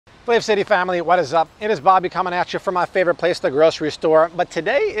Flav City family, what is up? It is Bobby coming at you from my favorite place, the grocery store. But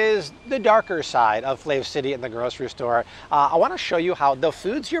today is the darker side of Flav City in the grocery store. I want to show you how the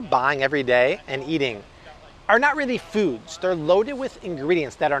foods you're buying every day and eating are not really foods. They're loaded with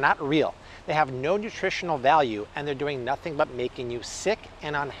ingredients that are not real. They have no nutritional value and they're doing nothing but making you sick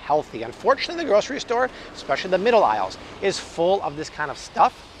and unhealthy. Unfortunately, the grocery store, especially the middle aisles, is full of this kind of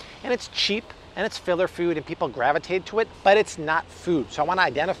stuff, and it's cheap and it's filler food and people gravitate to it, but it's not food. So I want to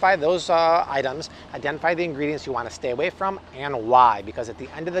identify those items, identify the ingredients you want to stay away from and why, because at the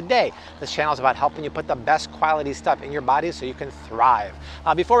end of the day, this channel is about helping you put the best quality stuff in your body so you can thrive.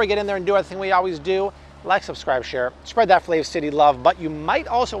 Before we get in there and do everything we always do, like, subscribe, share, spread that Flav City love, but you might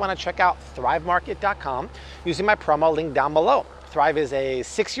also want to check out thrivemarket.com using my promo link down below. Thrive is a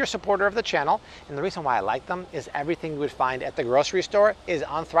 6-year supporter of the channel, and the reason why I like them is everything you would find at the grocery store is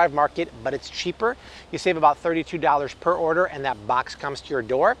on Thrive Market, but it's cheaper. You save about $32 per order, and that box comes to your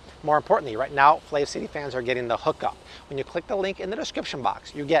door. More importantly, right now, Flav City fans are getting the hookup. When you click the link in the description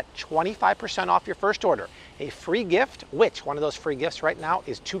box, you get 25% off your first order, a free gift, which one of those free gifts right now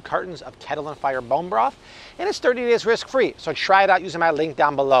is 2 cartons of Kettle and Fire bone broth, and it's 30 days risk-free. So try it out using my link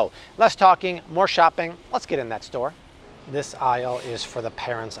down below. Less talking, more shopping. Let's get in that store. This aisle is for the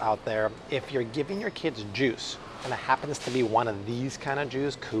parents out there. If you're giving your kids juice, and it happens to be one of these kind of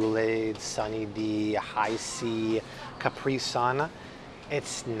juice, Kool-Aid, Sunny D, High C, Capri Sun,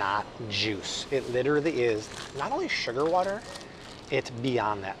 it's not juice. It literally is not only sugar water, it's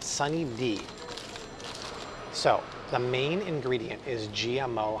beyond that, Sunny D. So the main ingredient is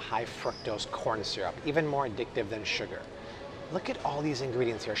GMO high fructose corn syrup, even more addictive than sugar. Look at all these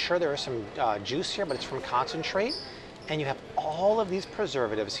ingredients here. Sure, there is some juice here, but it's from concentrate. And you have all of these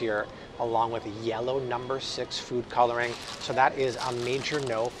preservatives here, along with yellow number 6 food coloring. So that is a major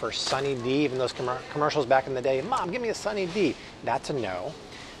no for Sunny D. Even those commercials back in the day, Mom, give me a Sunny D. That's a no.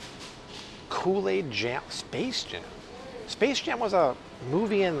 Kool-Aid Jam, Space Jam. Space Jam was a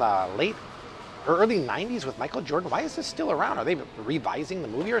movie in the late or early 90s with Michael Jordan. Why is this still around? Are they revising the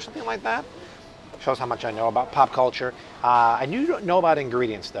movie or something like that? Shows how much I know about pop culture. I do know about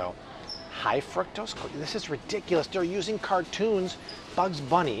ingredients though. High fructose, this is ridiculous. They're using cartoons, Bugs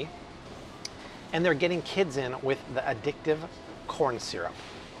Bunny, and they're getting kids in with the addictive corn syrup.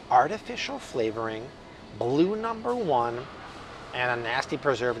 Artificial flavoring, blue number 1, and a nasty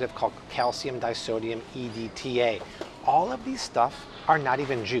preservative called calcium disodium EDTA. All of these stuff are not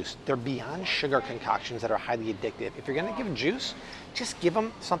even juice. They're beyond sugar concoctions that are highly addictive. If you're gonna give juice, just give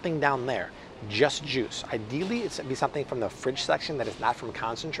them something down there. Just juice. Ideally, it's be something from the fridge section that is not from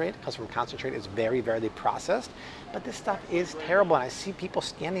concentrate, because from concentrate it's very, very processed. But this stuff is terrible, and I see people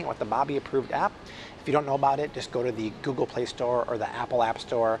scanning it with the Bobby approved app. If you don't know about it, just go to the Google Play Store or the Apple App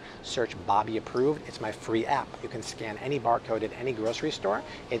Store, search Bobby approved. It's my free app. You can scan any barcode at any grocery store.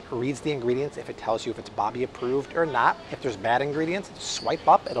 It reads the ingredients if it tells you if it's Bobby approved or not. If there's bad ingredients, swipe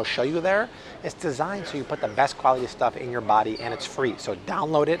up, it'll show you there. It's designed so you put the best quality stuff in your body, and it's free. So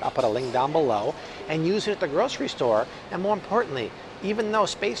download it, I'll put a link down below, and use it at the grocery store. And more importantly, even though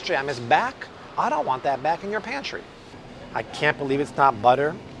Space Jam is back, I don't want that back in your pantry. I can't believe it's not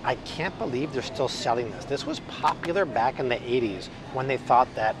butter. I can't believe they're still selling this. This was popular back in the 80s when they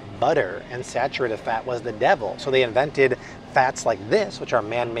thought that butter and saturated fat was the devil. So they invented fats like this, which are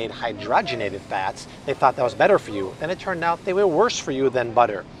man-made hydrogenated fats. They thought that was better for you. Then it turned out they were worse for you than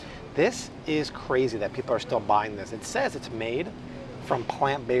butter. This is crazy that people are still buying this. It says it's made from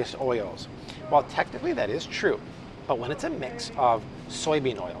plant-based oils. Well, technically that is true, but when it's a mix of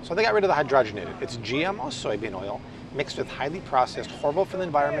soybean oil, so they got rid of the hydrogenated, it's GMO soybean oil mixed with highly processed, horrible for the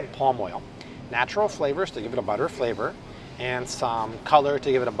environment palm oil, natural flavors to give it a butter flavor, and some color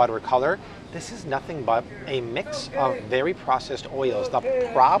to give it a butter color. This is nothing but a mix of very processed oils.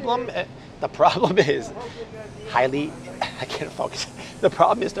 The problem is highly, I can't focus. The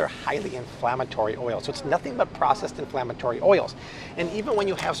problem is they're highly inflammatory oils. So it's nothing but processed inflammatory oils. And even when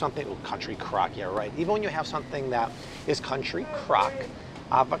you have something, oh, country crock, yeah, right. Even when you have something that is country crock,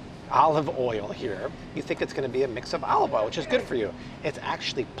 olive oil here, you think it's going to be a mix of olive oil, which is good for you. It's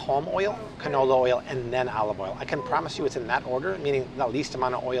actually palm oil, canola oil, and then olive oil. I can promise you it's in that order, meaning the least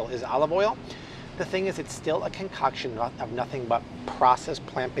amount of oil is olive oil. The thing is, it's still a concoction of nothing but processed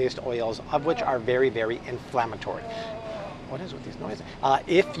plant-based oils, of which are very, very inflammatory. What is with these noises?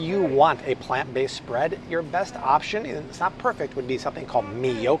 If you want a plant-based spread, your best option, and it's not perfect, would be something called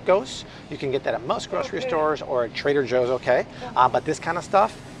Miyokos. You can get that at most grocery stores or at Trader Joe's, okay? But this kind of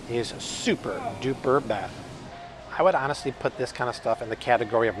stuff is super duper bad. I would honestly put this kind of stuff in the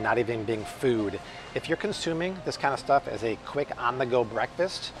category of not even being food. If you're consuming this kind of stuff as a quick on-the-go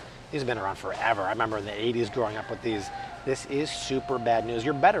breakfast, These have been around forever. I remember in the 80s growing up with these. This is super bad news.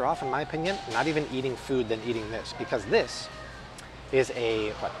 You're better off, in my opinion, not even eating food than eating this, because this is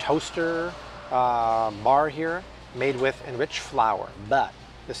a toaster bar here made with enriched flour. But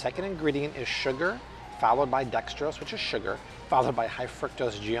the second ingredient is sugar, followed by dextrose, which is sugar, followed by high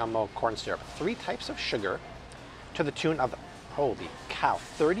fructose GMO corn syrup. 3 types of sugar to the tune of, holy cow,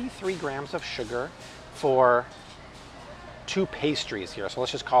 33 grams of sugar for 2 pastries here. So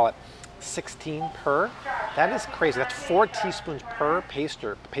let's just call it 16 per. That is crazy. That's 4 teaspoons per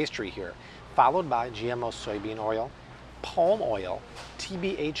pastry here, followed by GMO soybean oil, palm oil.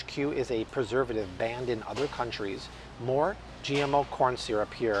 TBHQ is a preservative banned in other countries. More GMO corn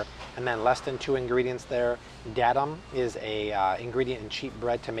syrup here, and then less than 2 ingredients there. Datum is a ingredient in cheap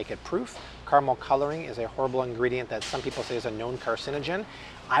bread to make it proof. Caramel coloring is a horrible ingredient that some people say is a known carcinogen.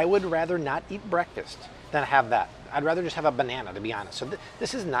 I would rather not eat breakfast than have that. I'd rather just have a banana, to be honest. So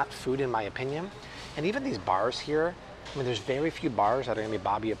this is not food in my opinion. And even these bars here, I mean, there's very few bars that are gonna be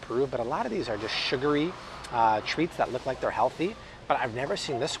Bobby approved, but a lot of these are just sugary treats that look like they're healthy. But I've never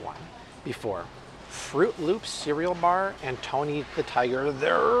seen this one before. Fruit Loops cereal bar and Tony the Tiger,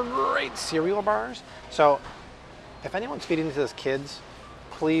 they're great cereal bars. So if anyone's feeding these to those kids,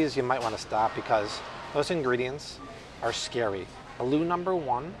 please, you might want to stop, because those ingredients are scary. Blue number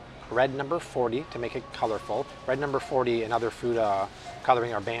 1, red number 40 to make it colorful. Red number 40 and other food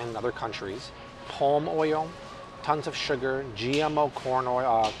coloring are banned in other countries. Palm oil, tons of sugar, GMO corn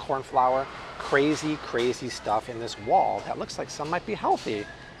oil, corn flour, crazy, crazy stuff in this wall that looks like some might be healthy,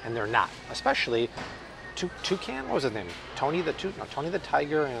 and they're not. Especially Toucan, what was his name? Tony the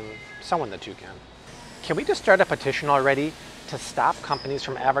Tiger and someone the Toucan. Can we just start a petition already to stop companies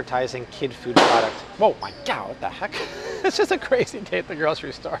from advertising kid food products? Whoa, my God, what the heck? It's just a crazy day at the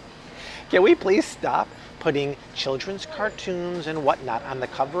grocery store. Can we please stop putting children's cartoons and whatnot on the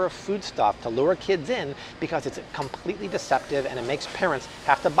cover of food stuff to lure kids in, because it's completely deceptive and it makes parents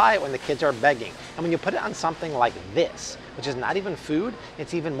have to buy it when the kids are begging. And when you put it on something like this, which is not even food,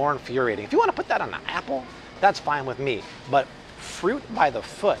 it's even more infuriating. If you want to put that on an apple, that's fine with me. But fruit by the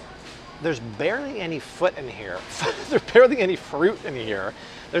foot, there's barely any foot in here. There's barely any fruit in here.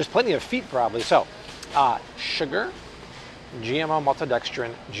 There's plenty of feet probably. So sugar, GMO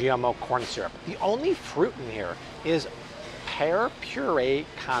maltodextrin, GMO corn syrup. The only fruit in here is pear puree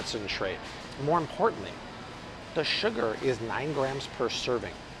concentrate. More importantly, the sugar is 9 grams per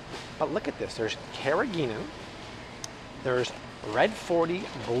serving. But look at this, there's carrageenan, there's red 40,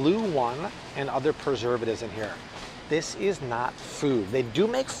 blue 1, and other preservatives in here. This is not food. They do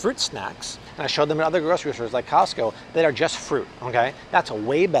make fruit snacks, and I showed them at other grocery stores like Costco that are just fruit, okay? That's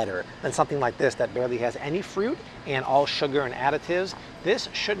way better than something like this that barely has any fruit and all sugar and additives. This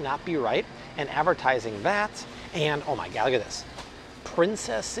should not be right, and advertising that, and oh my God, look at this.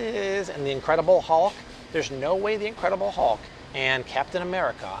 Princesses and the Incredible Hulk. There's no way the Incredible Hulk and Captain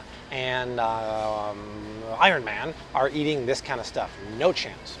America and Iron Man are eating this kind of stuff. No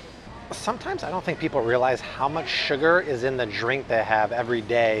chance. Sometimes I don't think people realize how much sugar is in the drink they have every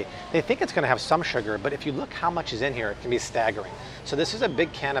day. They think it's going to have some sugar, but if you look how much is in here, it can be staggering. So this is a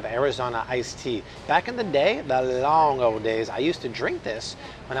big can of Arizona iced tea. Back in the day, the long old days, I used to drink this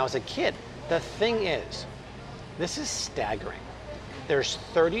when I was a kid. The thing is, this is staggering. There's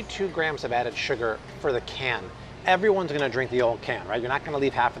 32 grams of added sugar for the can. Everyone's going to drink the old can, right? You're not going to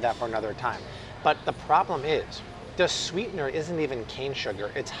leave half of that for another time. But the problem is, the sweetener isn't even cane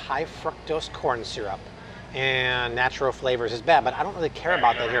sugar, it's high fructose corn syrup, and natural flavors is bad, but I don't really care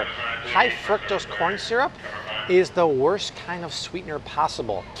about that here. High fructose corn syrup is the worst kind of sweetener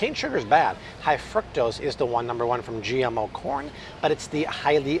possible. Cane sugar is bad. High fructose is the number one from GMO corn, but it's the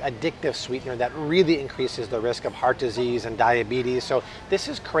highly addictive sweetener that really increases the risk of heart disease and diabetes. So this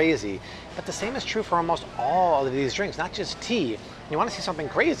is crazy, but the same is true for almost all of these drinks, not just tea. You want to see something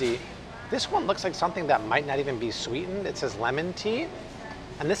crazy? This one looks like something that might not even be sweetened. It says lemon tea,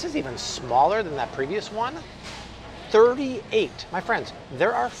 and this is even smaller than that previous one. 38. My friends,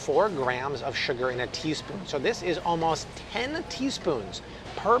 there are 4 grams of sugar in a teaspoon. So this is almost 10 teaspoons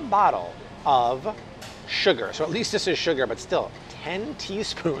per bottle of sugar. So at least this is sugar, but still 10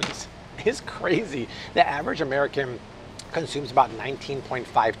 teaspoons is crazy. The average American consumes about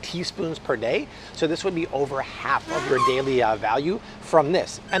 19.5 teaspoons per day. So this would be over half of your daily value from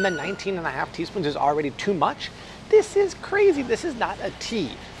this. And then 19.5 teaspoons is already too much. This is crazy. This is not a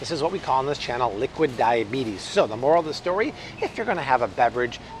tea. This is what we call on this channel liquid diabetes. So the moral of the story, if you're gonna have a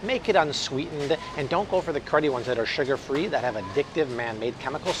beverage, make it unsweetened and don't go for the cruddy ones that are sugar-free, that have addictive man-made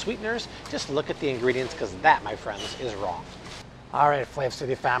chemical sweeteners. Just look at the ingredients, because that, my friends, is wrong. All right, Flav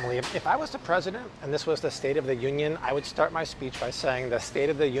City family, if I was the president and this was the State of the Union, I would start my speech by saying the State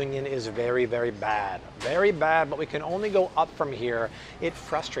of the Union is very, very bad. Very bad, but we can only go up from here. It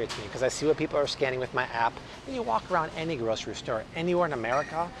frustrates me because I see what people are scanning with my app, and you walk around any grocery store anywhere in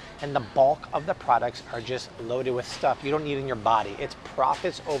America, and the bulk of the products are just loaded with stuff you don't need in your body. It's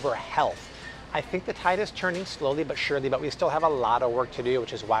profits over health. I think the tide is turning slowly but surely, but we still have a lot of work to do,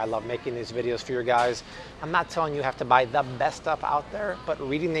 which is why I love making these videos for you guys. I'm not telling you have to buy the best stuff out there, but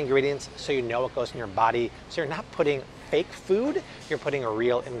reading the ingredients so you know what goes in your body, so you're not putting fake food, you're putting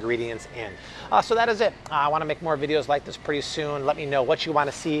real ingredients in. So that is it. I want to make more videos like this pretty soon. Let me know what you want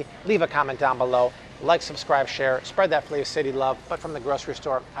to see. Leave a comment down below. Like, subscribe, share, spread that Flav City love. But from the grocery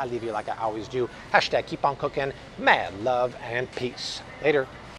store, I leave you like I always do. Hashtag keep on cooking. Mad love and peace. Later.